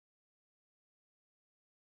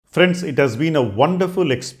Friends, it has been a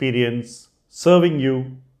wonderful experience serving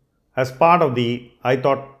you as part of the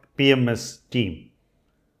ithoughtpms team.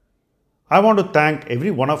 I want to thank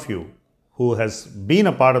every one of you who has been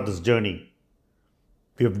a part of this journey.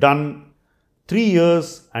 We have done 3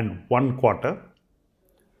 years and 1 quarter.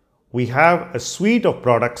 We have a suite of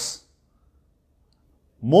products.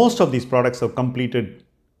 Most of these products have completed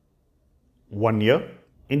 1 year.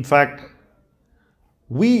 In fact,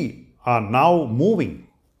 we are now moving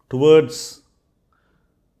towards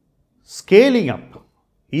scaling up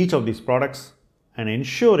each of these products and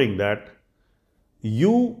ensuring that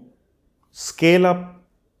you scale up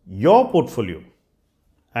your portfolio,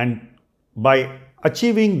 and by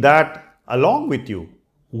achieving that along with you,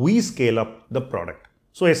 we scale up the product.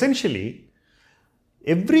 So essentially,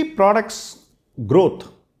 every product's growth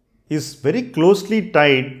is very closely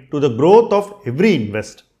tied to the growth of every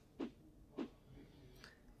investor.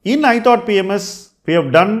 In ithoughtpms, we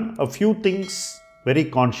have done a few things very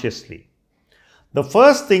consciously. The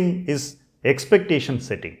first thing is expectation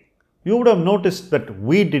setting. You would have noticed that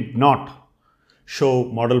we did not show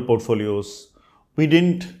model portfolios. We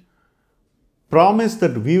didn't promise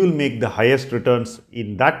that we will make the highest returns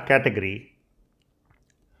in that category.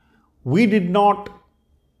 We did not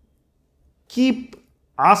keep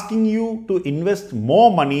asking you to invest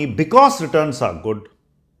more money because returns are good.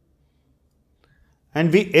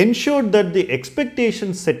 And we ensured that the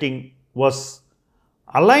expectation setting was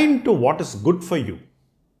aligned to what is good for you.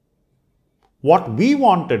 What we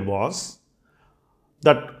wanted was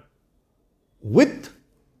that with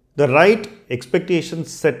the right expectations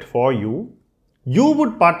set for you, you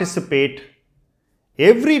would participate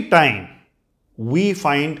every time we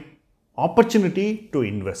find opportunity to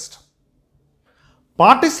invest.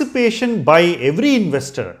 Participation by every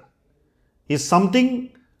investor is something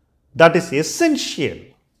that is essential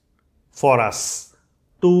for us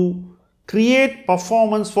to create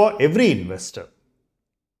performance for every investor.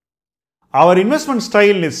 Our investment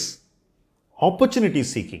style is opportunity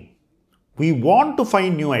seeking. We want to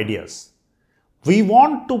find new ideas. We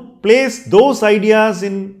want to place those ideas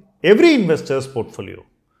in every investor's portfolio.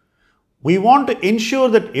 We want to ensure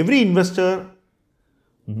that every investor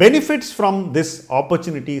benefits from this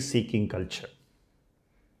opportunity seeking culture.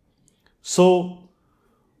 So,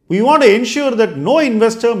 we want to ensure that no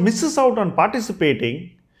investor misses out on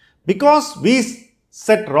participating because we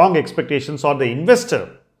set wrong expectations, or the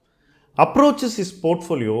investor approaches his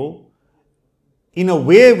portfolio in a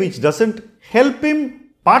way which doesn't help him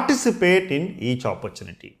participate in each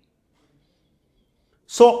opportunity.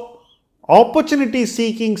 So, opportunity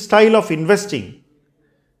seeking style of investing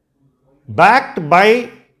backed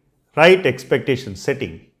by right expectation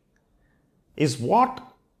setting is what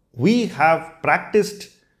we have practiced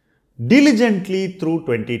diligently through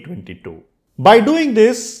 2022. By doing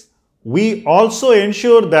this, we also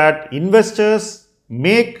ensure that investors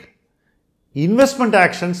make investment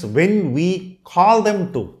actions when we call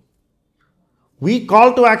them to. We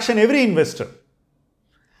call to action every investor,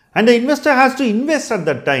 and the investor has to invest at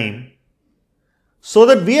that time so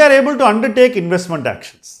that we are able to undertake investment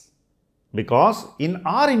actions. Because in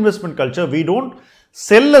our investment culture, we don't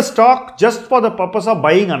sell a stock just for the purpose of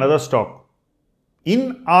buying another stock.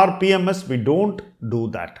 In our PMS, we don't do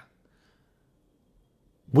that.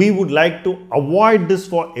 We would like to avoid this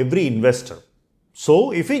for every investor.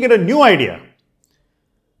 So, if we get a new idea,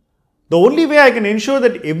 the only way I can ensure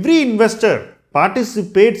that every investor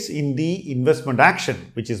participates in the investment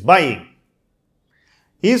action, which is buying,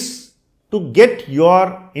 is to get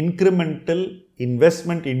your incremental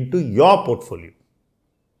investment into your portfolio.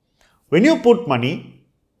 When you put money,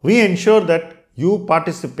 we ensure that you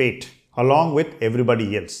participate along with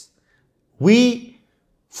everybody else. We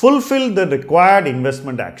fulfill the required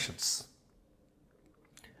investment actions.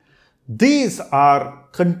 These are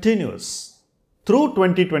continuous. Through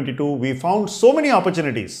 2022, we found so many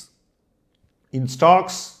opportunities in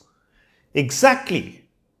stocks exactly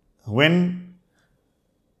when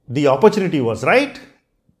the opportunity was right.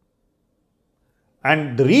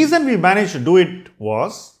 And the reason we managed to do it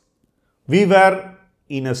was we were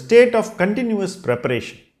in a state of continuous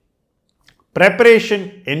preparation.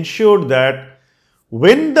 Preparation ensured that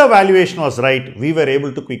when the valuation was right, we were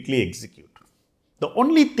able to quickly execute. The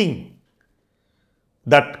only thing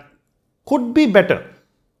that could be better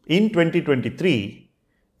in 2023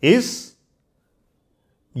 is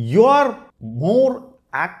your more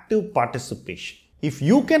active participation. If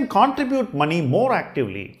you can contribute money more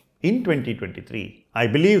actively in 2023, I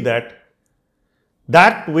believe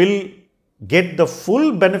that will get the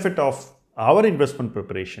full benefit of our investment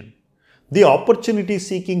preparation, the opportunity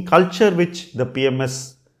seeking culture which the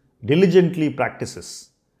PMS diligently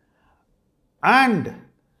practices, and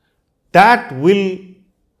that will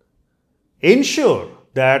ensure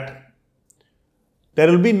that there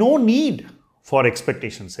will be no need for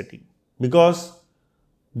expectation setting, because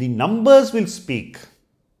the numbers will speak.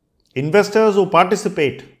 Investors who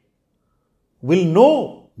participate will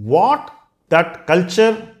know what that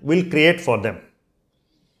culture will create for them.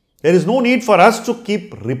 There is no need for us to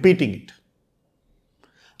keep repeating it.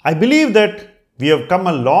 I believe that we have come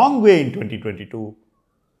a long way in 2022.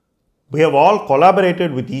 We have all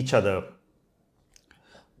collaborated with each other.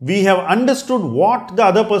 We have understood what the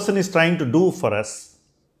other person is trying to do for us.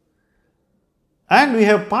 And we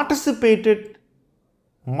have participated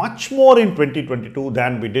much more in 2022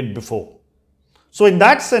 than we did before. So in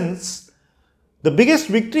that sense, the biggest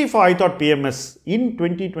victory for ithoughtpms in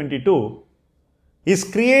 2022 is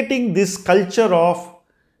creating this culture of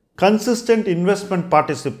consistent investment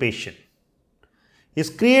participation, is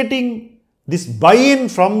creating this buy-in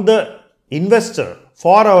from the investor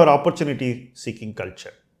for our opportunity seeking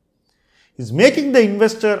culture, is making the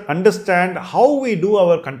investor understand how we do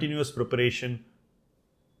our continuous preparation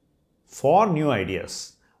for new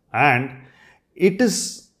ideas, and it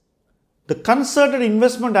is the concerted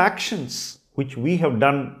investment actions which we have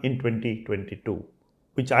done in 2022,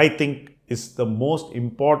 which I think is the most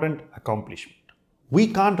important accomplishment. We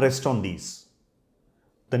can't rest on these.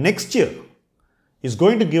 The next year is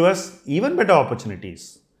going to give us even better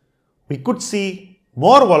opportunities. We could see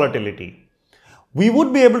more volatility. We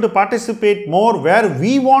would be able to participate more where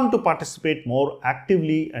we want to participate more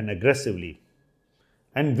actively and aggressively.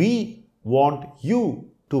 And we want you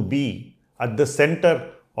to be at the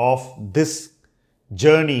center of this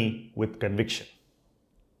journey with conviction.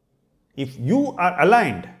 If you are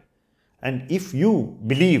aligned and if you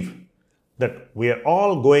believe that we are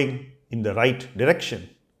all going in the right direction,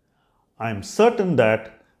 I am certain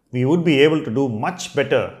that we would be able to do much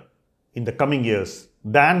better in the coming years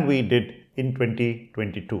than we did in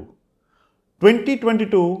 2022.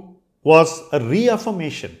 2022 was a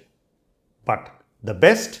reaffirmation, but the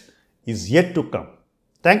best is yet to come.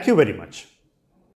 Thank you very much.